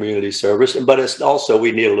doing a community service, but it's also,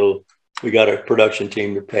 we got a production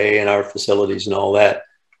team to pay and our facilities and all that.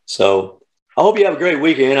 So I hope you have a great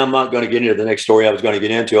weekend. I'm not going to get into the next story I was going to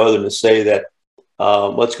get into other than to say that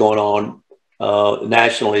what's going on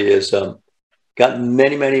nationally is got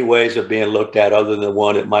many, many ways of being looked at other than the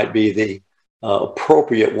one that might be the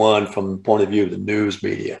appropriate one from the point of view of the news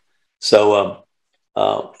media. So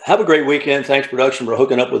have a great weekend. Thanks, production, for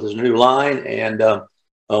hooking up with this new line. And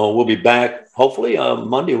we'll be back hopefully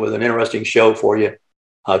Monday with an interesting show for you.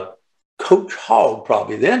 Coach Hogg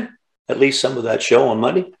probably then, at least some of that show on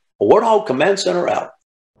Monday. Warthog Command Center out.